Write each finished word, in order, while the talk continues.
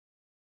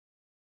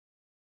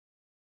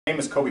My name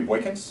is Kobie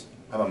Boykins.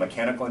 I'm a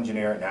mechanical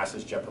engineer at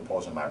NASA's Jet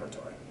Propulsion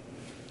Laboratory.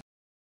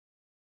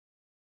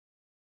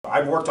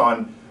 I've worked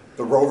on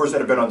the rovers that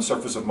have been on the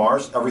surface of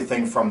Mars,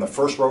 everything from the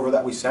first rover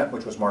that we sent,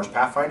 which was Mars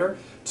Pathfinder,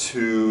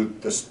 to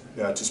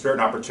Spirit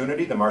and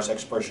Opportunity, the Mars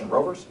exploration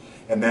rovers,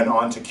 and then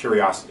on to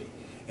Curiosity.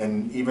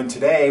 And even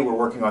today, we're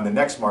working on the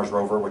next Mars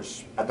rover,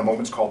 which at the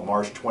moment is called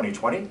Mars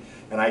 2020,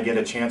 and I get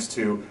a chance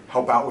to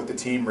help out with the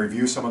team,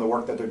 review some of the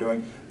work that they're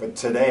doing. But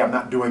today, I'm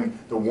not doing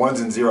the ones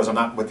and zeros. I'm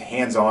not with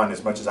hands-on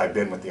as much as I've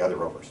been with the other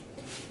rovers.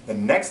 The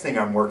next thing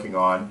I'm working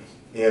on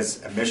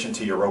is a mission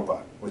to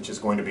Europa, which is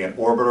going to be an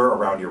orbiter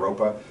around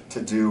Europa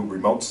to do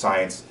remote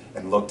science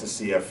and look to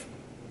see if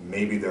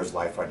maybe there's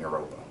life on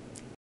Europa.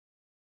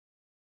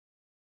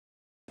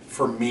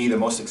 For me, the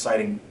most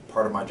exciting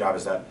part of my job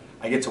is that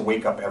I get to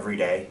wake up every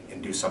day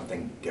and do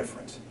something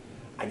different.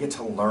 I get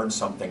to learn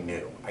something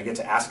new. I get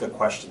to ask a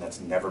question that's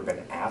never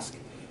been asked,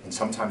 and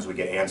sometimes we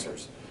get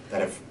answers that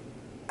have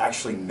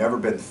actually never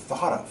been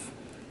thought of.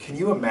 Can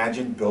you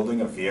imagine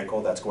building a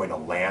vehicle that's going to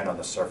land on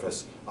the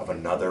surface of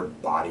another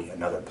body,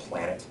 another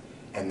planet,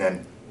 and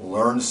then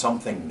learn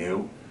something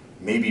new?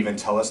 Maybe even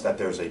tell us that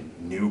there's a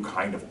new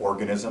kind of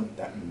organism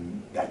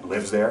that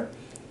lives there?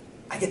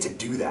 I get to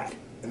do that,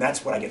 and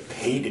that's what I get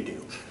paid to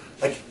do.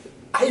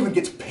 I even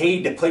get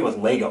paid to play with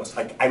Legos.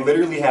 I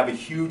literally have a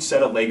huge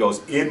set of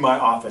Legos in my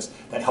office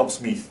that helps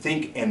me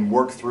think and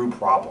work through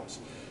problems.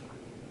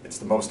 It's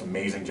the most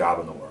amazing job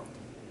in the world.